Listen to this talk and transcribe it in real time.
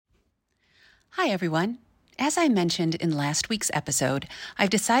Hi, everyone. As I mentioned in last week's episode, I've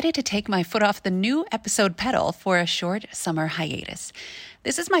decided to take my foot off the new episode pedal for a short summer hiatus.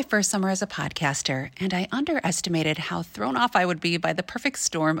 This is my first summer as a podcaster, and I underestimated how thrown off I would be by the perfect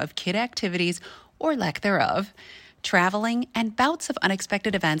storm of kid activities, or lack thereof, traveling, and bouts of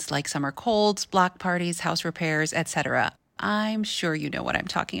unexpected events like summer colds, block parties, house repairs, etc. I'm sure you know what I'm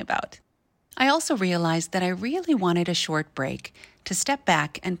talking about. I also realized that I really wanted a short break to step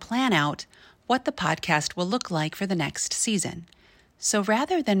back and plan out what the podcast will look like for the next season. So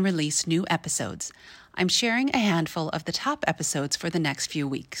rather than release new episodes, I'm sharing a handful of the top episodes for the next few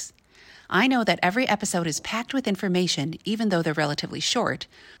weeks. I know that every episode is packed with information, even though they're relatively short,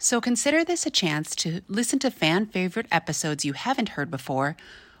 so consider this a chance to listen to fan-favorite episodes you haven't heard before,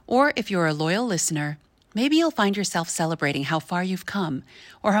 or if you're a loyal listener, maybe you'll find yourself celebrating how far you've come,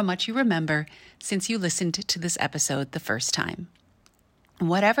 or how much you remember since you listened to this episode the first time.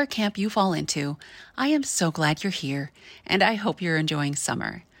 Whatever camp you fall into, I am so glad you're here, and I hope you're enjoying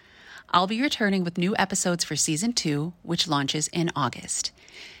summer. I'll be returning with new episodes for Season 2, which launches in August.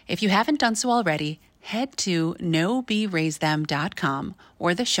 If you haven't done so already, head to KnowBeRaiseThem.com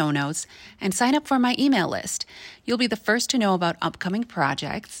or the show notes and sign up for my email list. You'll be the first to know about upcoming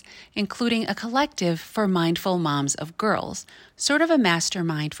projects, including a collective for mindful moms of girls, sort of a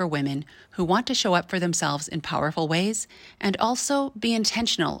mastermind for women who want to show up for themselves in powerful ways and also be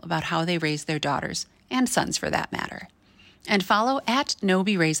intentional about how they raise their daughters, and sons for that matter. And follow at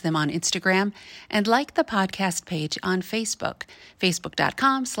KnowBeRaiseThem on Instagram and like the podcast page on Facebook,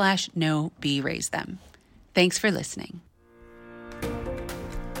 facebook.com/KnowBeRaiseThem. Thanks for listening.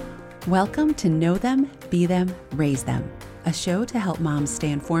 Welcome to Know Them, Be Them, Raise Them, a show to help moms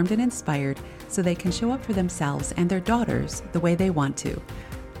stay informed and inspired so they can show up for themselves and their daughters the way they want to.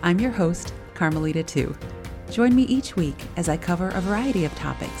 I'm your host, Carmelita Tu. Join me each week as I cover a variety of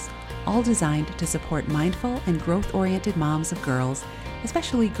topics, all designed to support mindful and growth-oriented moms of girls,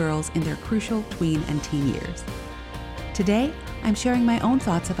 especially girls in their crucial tween and teen years. Today, I'm sharing my own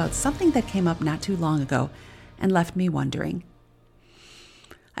thoughts about something that came up not too long ago and left me wondering.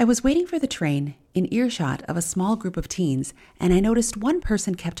 I was waiting for the train in earshot of a small group of teens, and I noticed one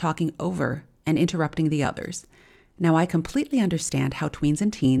person kept talking over and interrupting the others. Now, I completely understand how tweens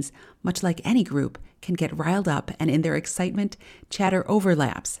and teens, much like any group, can get riled up, and in their excitement, chatter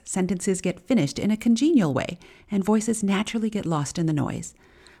overlaps, sentences get finished in a congenial way, and voices naturally get lost in the noise.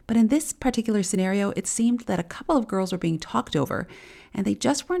 But in this particular scenario, it seemed that a couple of girls were being talked over, and they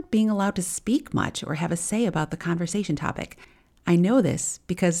just weren't being allowed to speak much or have a say about the conversation topic. I know this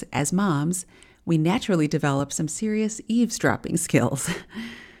because, as moms, we naturally develop some serious eavesdropping skills.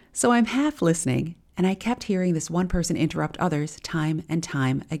 So I'm half listening, and I kept hearing this one person interrupt others time and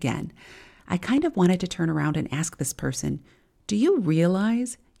time again. I kind of wanted to turn around and ask this person, do you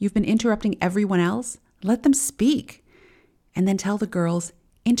realize you've been interrupting everyone else? Let them speak. And then tell the girls,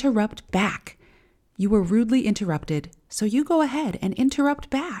 interrupt back. You were rudely interrupted, so you go ahead and interrupt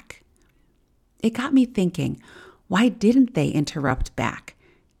back. It got me thinking, why didn't they interrupt back?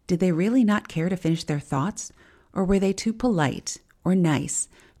 Did they really not care to finish their thoughts? Or were they too polite or nice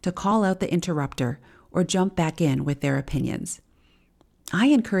to call out the interrupter or jump back in with their opinions? I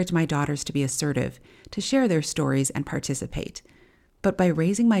encourage my daughters to be assertive, to share their stories and participate. But by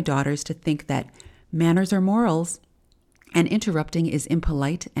raising my daughters to think that manners are morals and interrupting is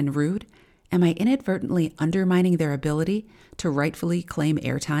impolite and rude, am I inadvertently undermining their ability to rightfully claim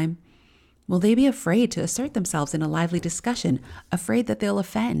airtime? Will they be afraid to assert themselves in a lively discussion, afraid that they'll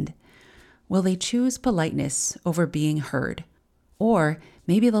offend? Will they choose politeness over being heard? Or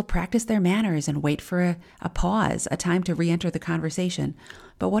maybe they'll practice their manners and wait for a pause, a time to re-enter the conversation.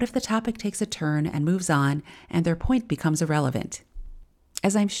 But what if the topic takes a turn and moves on and their point becomes irrelevant?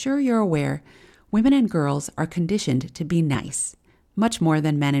 As I'm sure you're aware, women and girls are conditioned to be nice, much more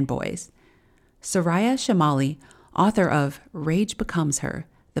than men and boys. Soraya Chemaly, author of Rage Becomes Her,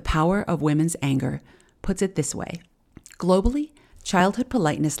 The Power of Women's Anger, puts it this way. Globally, childhood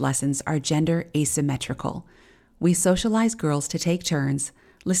politeness lessons are gender asymmetrical. We socialize girls to take turns,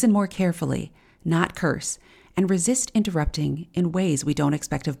 listen more carefully, not curse, and resist interrupting in ways we don't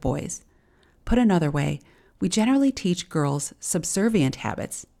expect of boys. Put another way, we generally teach girls subservient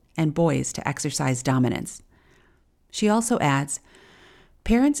habits and boys to exercise dominance. She also adds,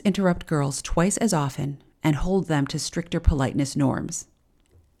 parents interrupt girls twice as often and hold them to stricter politeness norms.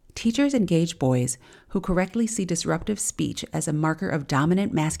 Teachers engage boys who correctly see disruptive speech as a marker of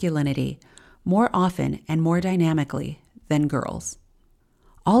dominant masculinity more often and more dynamically than girls.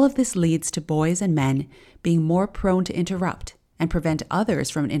 All of this leads to boys and men being more prone to interrupt and prevent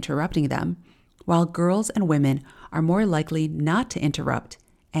others from interrupting them, while girls and women are more likely not to interrupt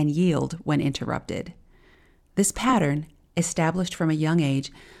and yield when interrupted. This pattern, established from a young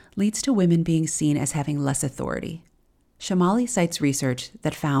age, leads to women being seen as having less authority. Shamali cites research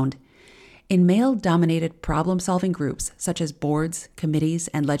that found in male-dominated problem-solving groups such as boards, committees,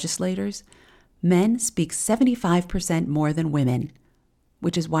 and legislators, men speak 75% more than women,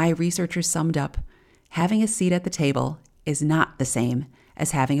 which is why researchers summed up, having a seat at the table is not the same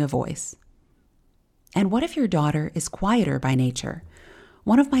as having a voice. And what if your daughter is quieter by nature?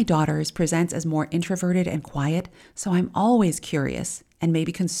 One of my daughters presents as more introverted and quiet, so I'm always curious and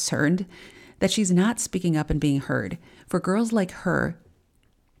maybe concerned that she's not speaking up and being heard. For girls like her,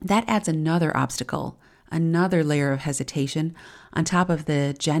 that adds another obstacle, another layer of hesitation on top of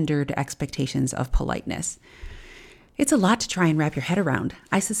the gendered expectations of politeness. It's a lot to try and wrap your head around.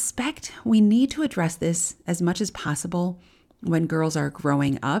 I suspect we need to address this as much as possible when girls are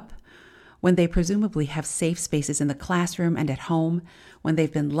growing up, when they presumably have safe spaces in the classroom and at home, when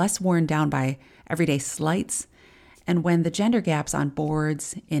they've been less worn down by everyday slights, and when the gender gaps on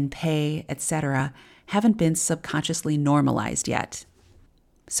boards, in pay, etc., haven't been subconsciously normalized yet.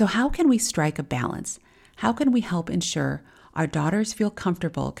 So how can we strike a balance? How can we help ensure our daughters feel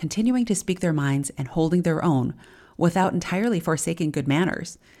comfortable continuing to speak their minds and holding their own without entirely forsaking good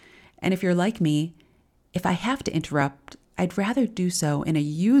manners? And if you're like me, if I have to interrupt, I'd rather do so in a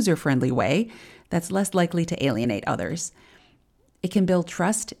user-friendly way that's less likely to alienate others. It can build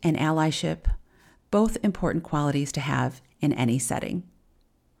trust and allyship, both important qualities to have in any setting.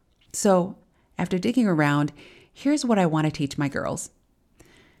 So, after digging around, here's what I want to teach my girls.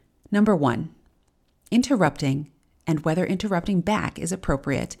 Number 1, interrupting and whether interrupting back is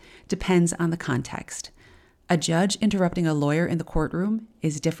appropriate depends on the context. A judge interrupting a lawyer in the courtroom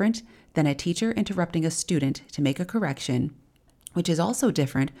is different than a teacher interrupting a student to make a correction, which is also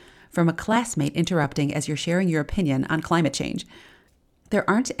different from a classmate interrupting as you're sharing your opinion on climate change. There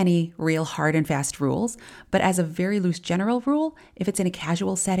aren't any real hard and fast rules, but as a very loose general rule, if it's in a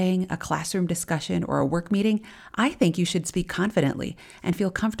casual setting, a classroom discussion, or a work meeting, I think you should speak confidently and feel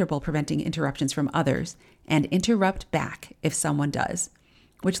comfortable preventing interruptions from others, and interrupt back if someone does.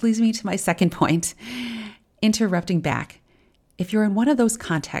 Which leads me to my second point, interrupting back. If you're in one of those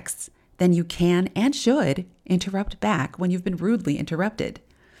contexts, then you can and should interrupt back when you've been rudely interrupted.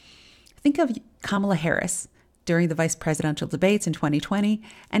 Think of Kamala Harris during the vice presidential debates in 2020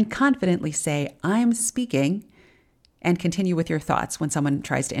 and confidently say, "I'm speaking," and continue with your thoughts when someone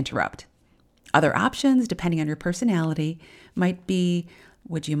tries to interrupt. Other options, depending on your personality, might be,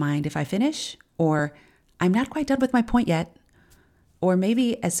 "Would you mind if I finish?" Or, "I'm not quite done with my point yet." Or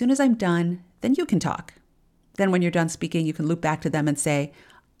maybe, "As soon as I'm done, then you can talk." Then when you're done speaking, you can loop back to them and say,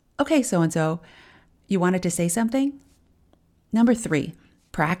 "Okay, so-and-so, you wanted to say something?" Number 3,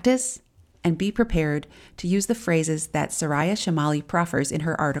 practice and be prepared to use the phrases that Soraya Shamali proffers in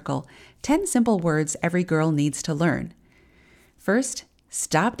her article, 10 Simple Words Every Girl Needs to Learn. First,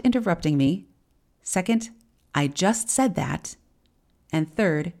 "Stop interrupting me." Second, "I just said that." And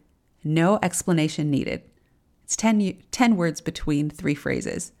third, "No explanation needed." It's 10 words between 3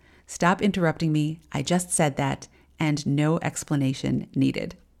 phrases. Stop interrupting me, I just said that, and no explanation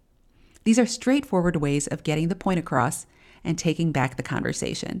needed. These are straightforward ways of getting the point across and taking back the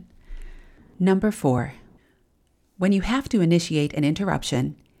conversation. Number 4, when you have to initiate an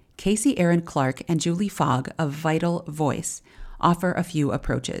interruption, Casey Aaron Clark and Julie Fogg of Vital Voice offer a few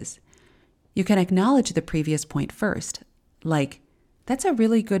approaches. You can acknowledge the previous point first, like, "That's a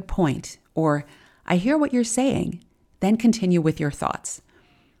really good point," or "I hear what you're saying," then continue with your thoughts.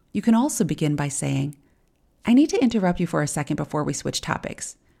 You can also begin by saying, "I need to interrupt you for a second before we switch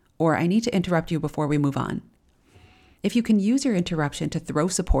topics," or "I need to interrupt you before we move on." If you can use your interruption to throw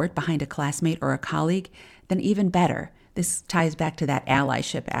support behind a classmate or a colleague, then even better. This ties back to that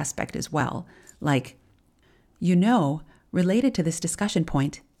allyship aspect as well. Like, related to this discussion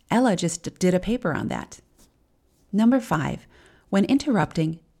point, Ella just did a paper on that. Number 5, when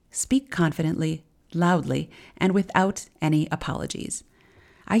interrupting, speak confidently, loudly, and without any apologies.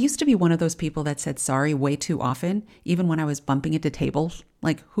 I used to be one of those people that said sorry way too often, even when I was bumping into tables.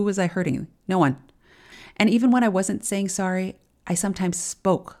 Like, who was I hurting? No one. And even when I wasn't saying sorry, I sometimes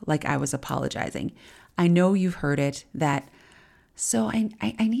spoke like I was apologizing. I know you've heard it, that, "So I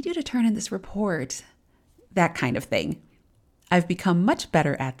need you to turn in this report," that kind of thing. I've become much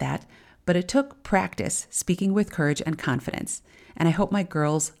better at that, but it took practice speaking with courage and confidence. And I hope my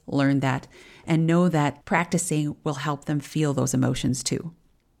girls learn that and know that practicing will help them feel those emotions too.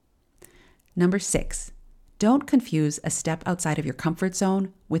 Number 6, don't confuse a step outside of your comfort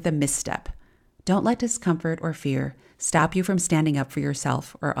zone with a misstep. Don't let discomfort or fear stop you from standing up for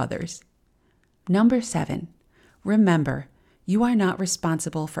yourself or others. Number 7, remember, You are not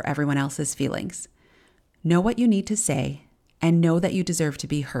responsible for everyone else's feelings. Know what you need to say and know that you deserve to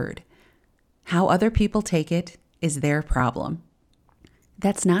be heard. How other people take it is their problem.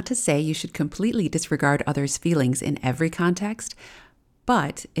 That's not to say you should completely disregard others' feelings in every context,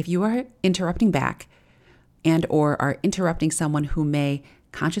 but if you are interrupting back and or are interrupting someone who may,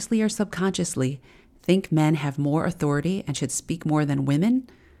 consciously or subconsciously, think men have more authority and should speak more than women,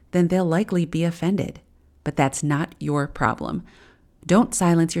 then they'll likely be offended. But that's not your problem. Don't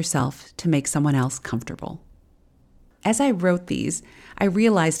silence yourself to make someone else comfortable. As I wrote these, I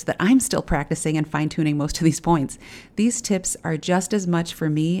realized that I'm still practicing and fine-tuning most of these points. These tips are just as much for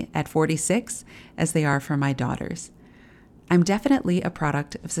me at 46 as they are for my daughters. I'm definitely a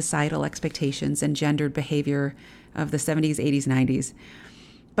product of societal expectations and gendered behavior of the 70s, 80s, 90s.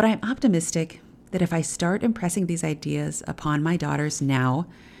 But I'm optimistic that if I start impressing these ideas upon my daughters now,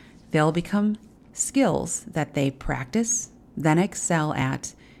 they'll become skills that they practice, then excel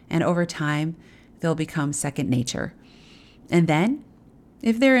at, and over time, they'll become second nature. And then,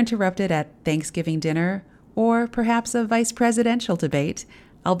 if they're interrupted at Thanksgiving dinner or perhaps a vice presidential debate,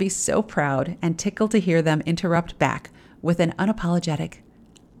 I'll be so proud and tickled to hear them interrupt back with an unapologetic,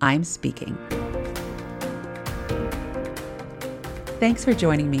 "I'm speaking." Thanks for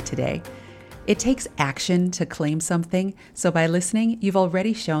joining me today. It takes action to claim something, so by listening, you've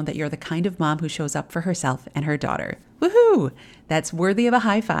already shown that you're the kind of mom who shows up for herself and her daughter. Woohoo! That's worthy of a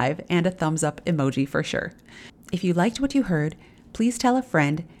high five and a thumbs up emoji for sure. If you liked what you heard, please tell a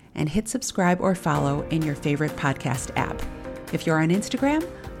friend and hit subscribe or follow in your favorite podcast app. If you're on Instagram,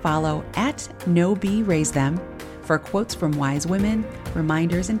 follow @NoBRaiseThem for quotes from wise women,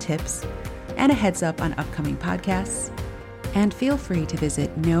 reminders and tips, and a heads up on upcoming podcasts. And feel free to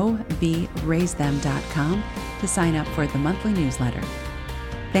visit NoBRaiseThem.com to sign up for the monthly newsletter.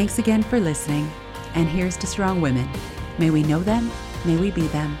 Thanks again for listening, and here's to strong women. May we know them, may we be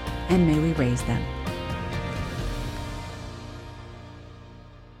them, and may we raise them.